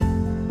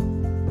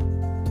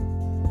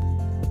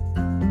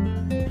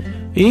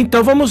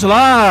Então vamos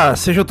lá,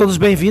 sejam todos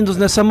bem-vindos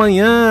nessa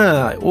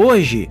manhã.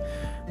 Hoje,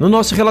 no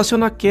nosso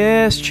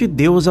RelacionaCast,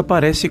 Deus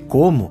aparece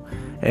como?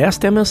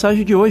 Esta é a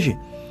mensagem de hoje.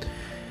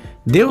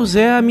 Deus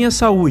é a minha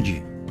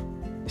saúde.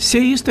 Se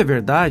isto é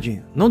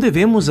verdade, não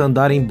devemos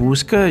andar em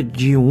busca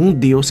de um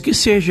Deus que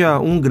seja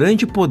um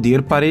grande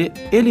poder para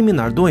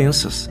eliminar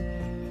doenças.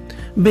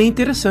 Bem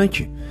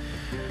interessante.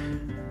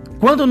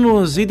 Quando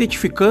nos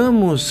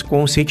identificamos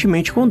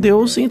conscientemente com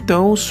Deus,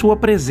 então sua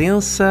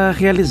presença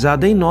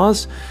realizada em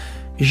nós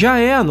já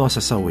é a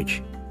nossa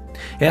saúde.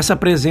 Essa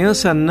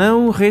presença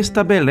não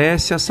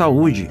restabelece a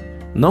saúde,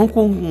 não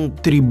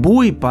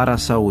contribui para a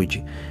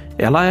saúde.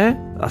 Ela é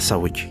a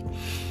saúde.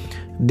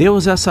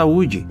 Deus é a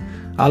saúde.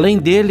 Além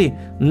dele,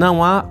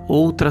 não há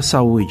outra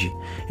saúde.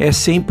 É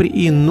sempre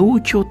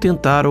inútil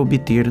tentar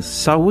obter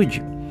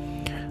saúde.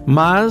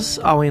 Mas,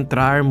 ao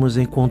entrarmos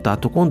em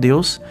contato com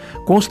Deus,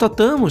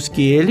 constatamos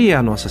que Ele é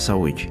a nossa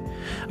saúde.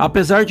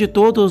 Apesar de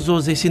todos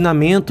os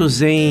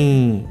ensinamentos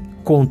em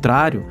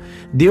contrário,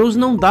 Deus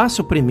não dá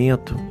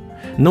suprimento,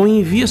 não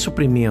envia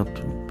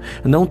suprimento,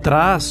 não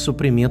traz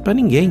suprimento a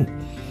ninguém.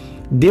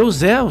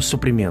 Deus é o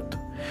suprimento.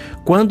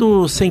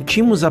 Quando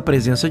sentimos a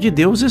presença de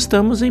Deus,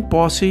 estamos em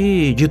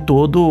posse de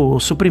todo o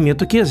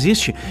suprimento que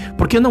existe,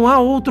 porque não há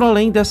outro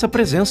além dessa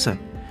presença.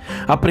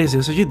 A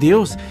presença de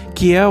Deus,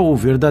 que é o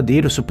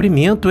verdadeiro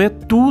suprimento, é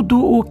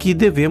tudo o que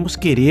devemos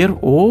querer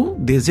ou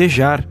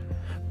desejar,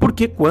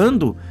 porque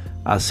quando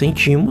a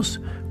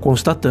sentimos,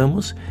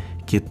 constatamos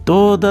que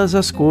todas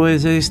as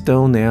coisas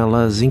estão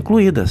nelas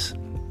incluídas.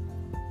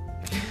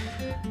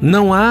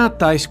 Não há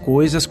tais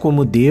coisas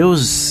como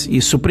Deus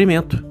e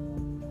suprimento.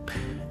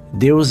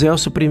 Deus é o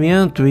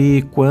suprimento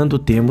e, quando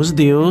temos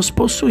Deus,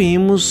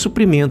 possuímos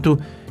suprimento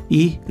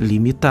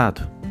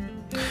ilimitado.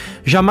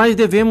 Jamais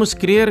devemos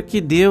crer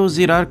que Deus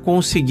irá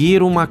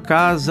conseguir uma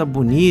casa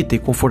bonita e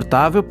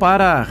confortável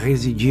para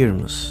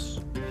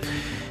residirmos.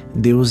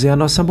 Deus é a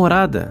nossa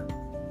morada.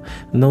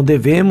 Não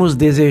devemos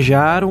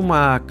desejar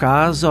uma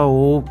casa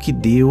ou que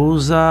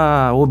Deus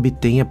a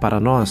obtenha para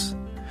nós.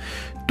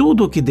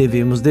 Tudo o que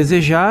devemos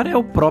desejar é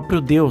o próprio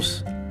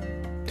Deus.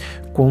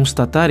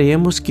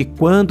 Constataremos que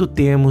quando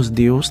temos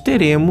Deus,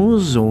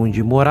 teremos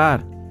onde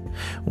morar.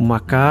 Uma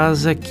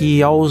casa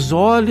que aos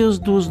olhos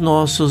dos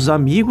nossos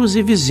amigos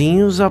e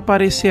vizinhos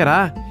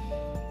aparecerá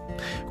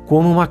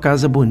como uma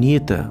casa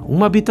bonita,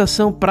 uma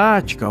habitação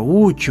prática,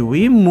 útil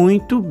e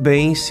muito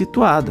bem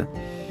situada.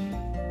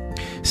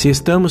 Se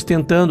estamos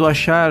tentando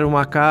achar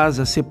uma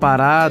casa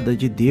separada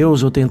de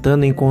Deus ou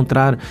tentando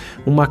encontrar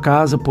uma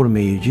casa por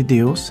meio de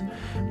Deus,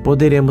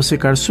 poderemos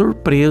ficar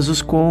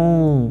surpresos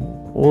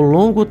com o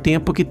longo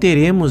tempo que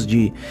teremos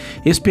de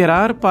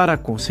esperar para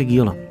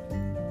consegui-la.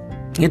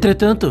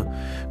 Entretanto,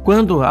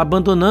 quando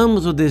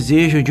abandonamos o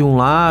desejo de um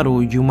lar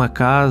ou de uma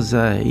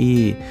casa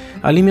e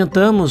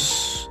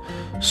alimentamos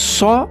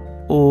só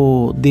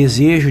o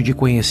desejo de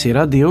conhecer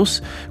a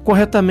Deus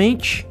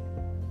corretamente,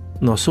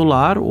 nosso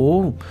lar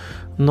ou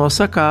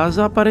nossa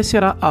casa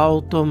aparecerá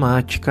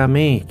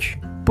automaticamente,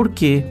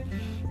 porque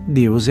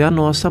Deus é a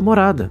nossa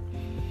morada.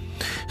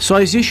 Só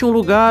existe um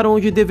lugar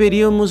onde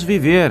deveríamos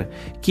viver,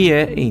 que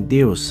é em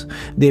Deus.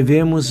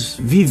 Devemos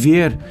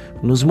viver,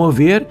 nos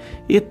mover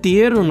e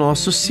ter o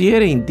nosso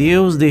ser em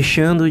Deus,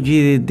 deixando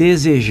de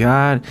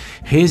desejar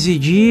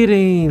residir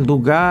em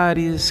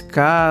lugares,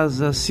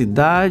 casas,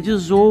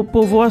 cidades ou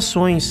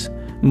povoações,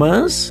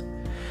 mas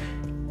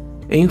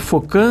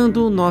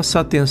enfocando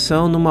nossa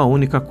atenção numa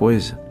única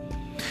coisa.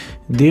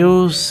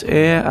 Deus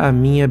é a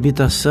minha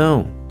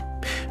habitação.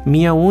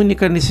 Minha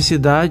única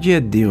necessidade é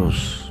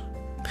Deus.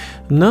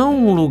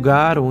 Não um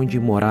lugar onde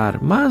morar,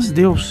 mas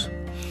Deus.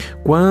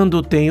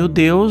 Quando tenho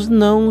Deus,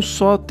 não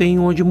só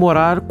tenho onde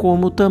morar,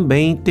 como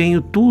também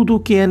tenho tudo o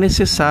que é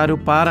necessário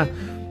para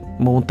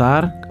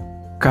montar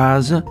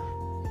casa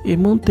e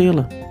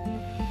mantê-la.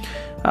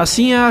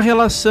 Assim é a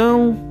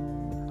relação,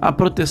 a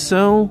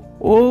proteção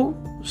ou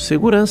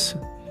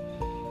segurança.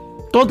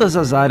 Todas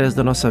as áreas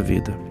da nossa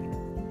vida.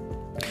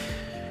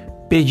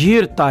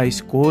 Pedir tais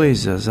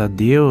coisas a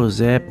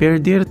Deus é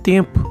perder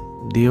tempo.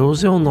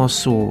 Deus é o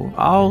nosso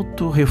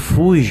alto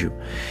refúgio,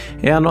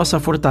 é a nossa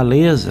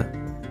fortaleza.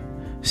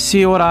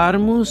 Se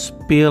orarmos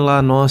pela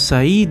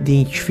nossa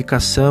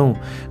identificação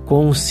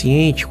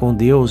consciente com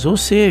Deus, ou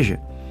seja,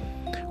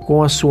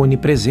 com a sua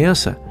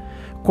onipresença,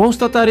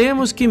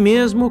 constataremos que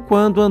mesmo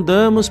quando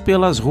andamos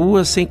pelas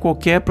ruas sem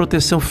qualquer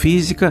proteção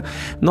física,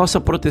 nossa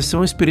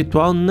proteção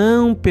espiritual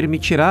não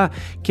permitirá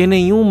que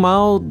nenhum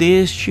mal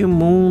deste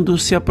mundo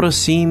se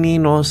aproxime em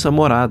nossa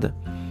morada.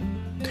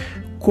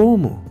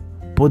 Como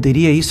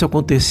poderia isso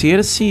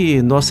acontecer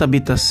se nossa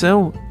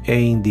habitação é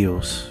em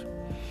Deus?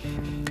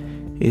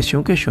 Este é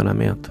um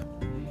questionamento.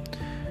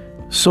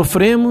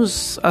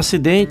 Sofremos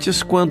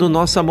acidentes quando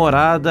nossa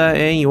morada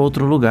é em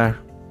outro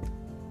lugar.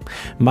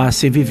 Mas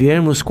se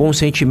vivermos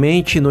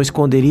conscientemente no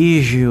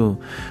esconderijo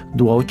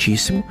do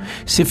Altíssimo,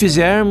 se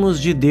fizermos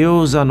de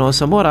Deus a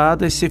nossa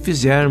morada, e se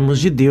fizermos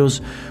de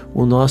Deus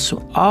o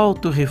nosso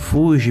alto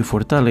refúgio e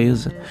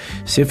fortaleza,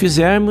 se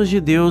fizermos de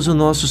Deus o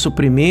nosso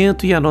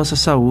suprimento e a nossa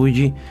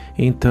saúde,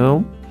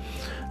 então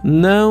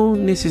não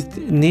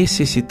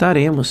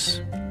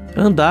necessitaremos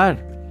andar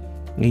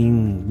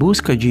em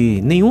busca de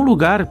nenhum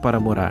lugar para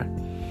morar,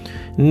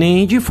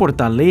 nem de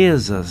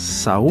fortalezas,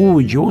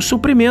 saúde ou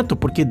suprimento,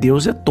 porque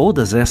Deus é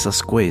todas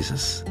essas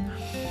coisas.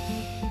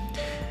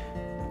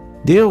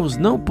 Deus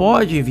não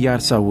pode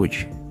enviar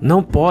saúde,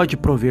 não pode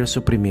prover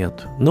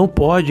suprimento, não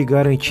pode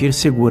garantir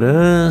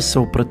segurança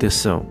ou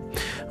proteção,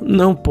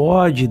 não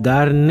pode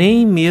dar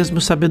nem mesmo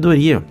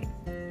sabedoria.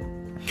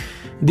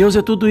 Deus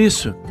é tudo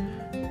isso.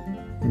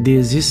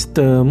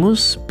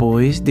 Desistamos,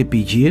 pois, de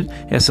pedir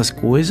essas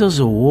coisas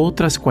ou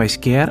outras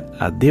quaisquer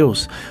a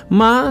Deus,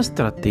 mas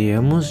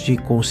tratemos de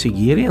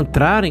conseguir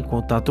entrar em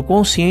contato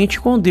consciente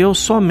com Deus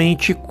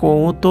somente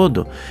com o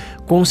todo,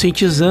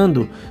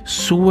 conscientizando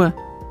sua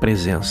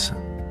presença.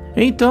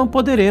 Então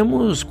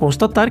poderemos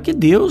constatar que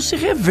Deus se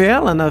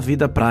revela na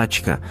vida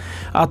prática,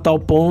 a tal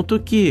ponto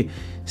que,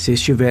 se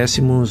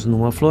estivéssemos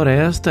numa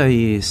floresta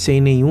e sem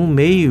nenhum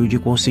meio de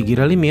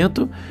conseguir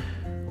alimento,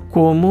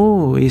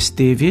 como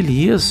esteve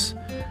Elias,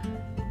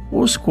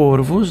 os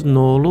corvos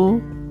nolo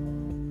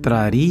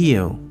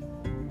trariam.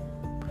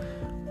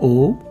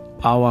 Ou,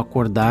 ao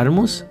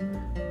acordarmos,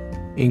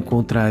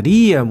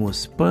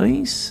 encontraríamos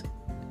pães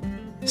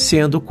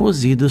sendo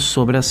cozidos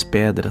sobre as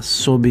pedras,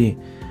 sob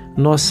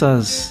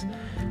nossas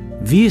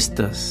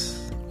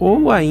vistas,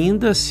 ou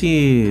ainda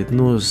se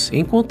nos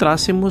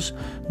encontrássemos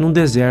num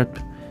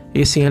deserto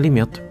e sem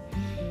alimento.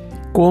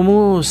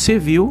 Como se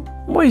viu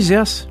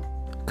Moisés,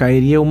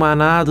 cairia o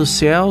maná dos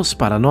céus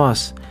para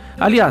nós.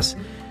 Aliás,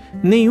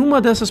 nenhuma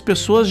dessas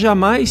pessoas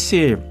jamais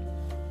se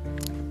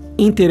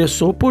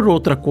interessou por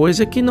outra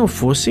coisa que não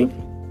fosse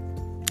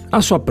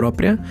a sua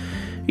própria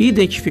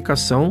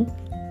identificação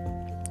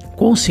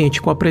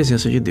consciente com a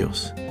presença de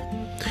Deus.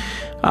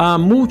 A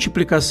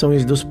multiplicação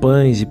dos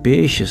pães e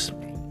peixes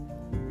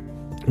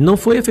não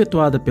foi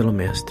efetuada pelo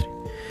Mestre.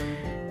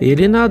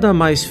 Ele nada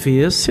mais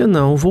fez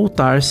senão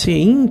voltar-se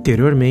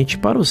interiormente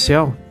para o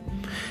céu.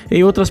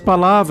 Em outras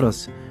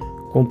palavras,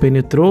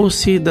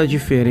 compenetrou-se da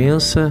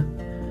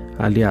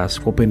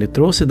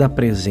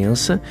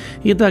presença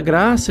e da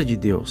graça de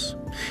Deus.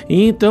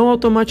 E então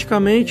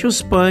automaticamente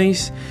os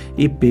pães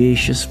e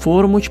peixes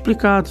foram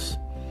multiplicados.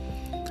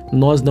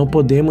 Nós não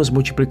podemos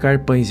multiplicar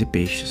pães e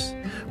peixes.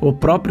 O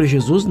próprio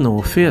Jesus não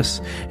o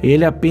fez.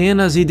 Ele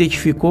apenas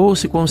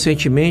identificou-se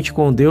conscientemente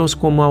com Deus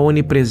como a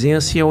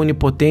onipresença e a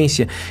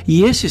onipotência.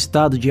 E esse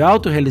estado de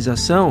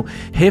autorrealização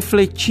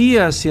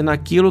refletia-se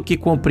naquilo que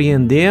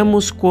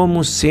compreendemos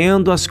como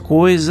sendo as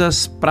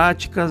coisas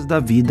práticas da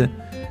vida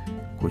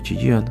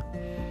cotidiana.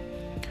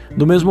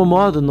 Do mesmo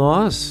modo,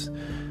 nós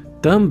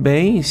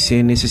também,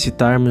 se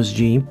necessitarmos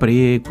de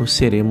emprego,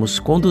 seremos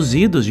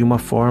conduzidos de uma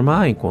forma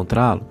a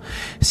encontrá-lo.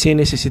 Se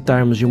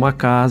necessitarmos de uma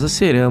casa,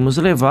 seremos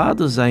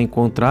levados a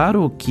encontrar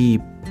o que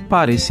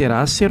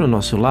parecerá ser o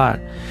nosso lar.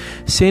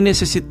 Se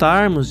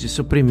necessitarmos de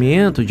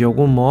suprimento, de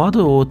algum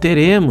modo o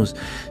teremos.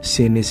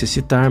 Se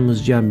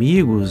necessitarmos de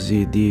amigos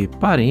e de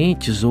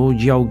parentes ou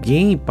de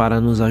alguém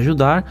para nos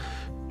ajudar,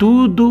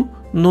 tudo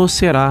nos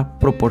será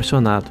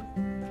proporcionado.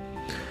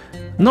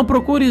 Não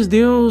procures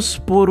Deus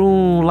por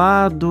um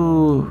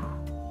lado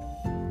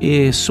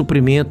e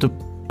suprimento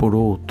por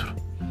outro.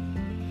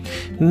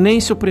 Nem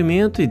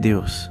suprimento e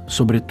Deus.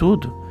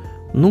 Sobretudo,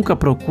 nunca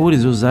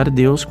procures usar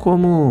Deus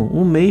como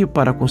um meio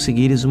para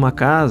conseguires uma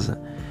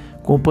casa,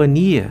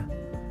 companhia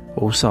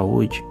ou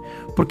saúde,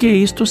 porque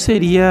isto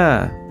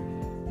seria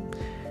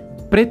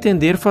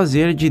pretender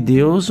fazer de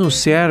Deus um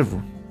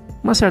servo,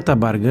 uma certa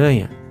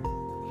barganha.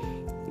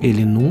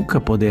 Ele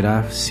nunca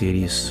poderá ser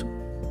isso.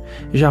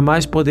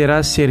 Jamais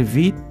poderá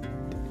servir-te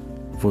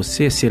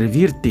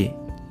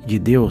de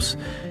Deus,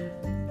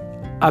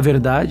 a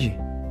verdade,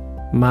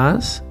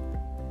 mas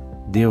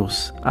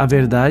Deus, a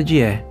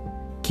verdade é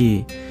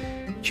que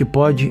te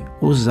pode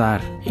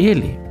usar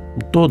Ele,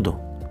 o todo.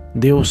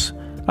 Deus,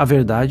 a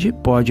verdade,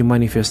 pode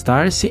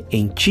manifestar-se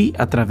em ti,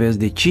 através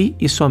de ti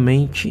e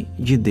somente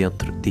de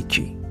dentro de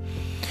ti.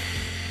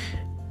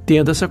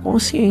 Tendo essa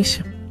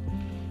consciência.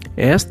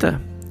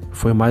 Esta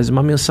foi mais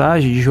uma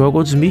mensagem de João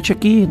Goldsmith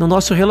aqui no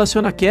nosso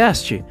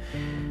RelacionaCast.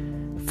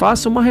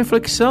 Faça uma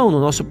reflexão. No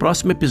nosso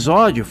próximo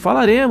episódio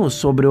falaremos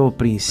sobre o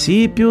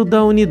princípio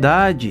da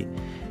unidade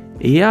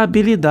e a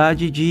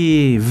habilidade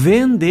de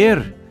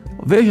vender.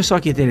 Veja só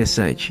que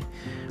interessante.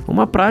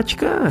 Uma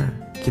prática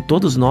que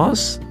todos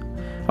nós,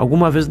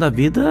 alguma vez na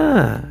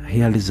vida,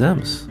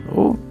 realizamos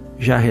ou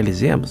já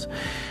realizemos.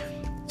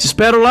 Te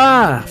espero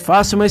lá.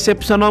 Faça uma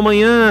excepcional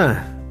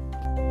manhã.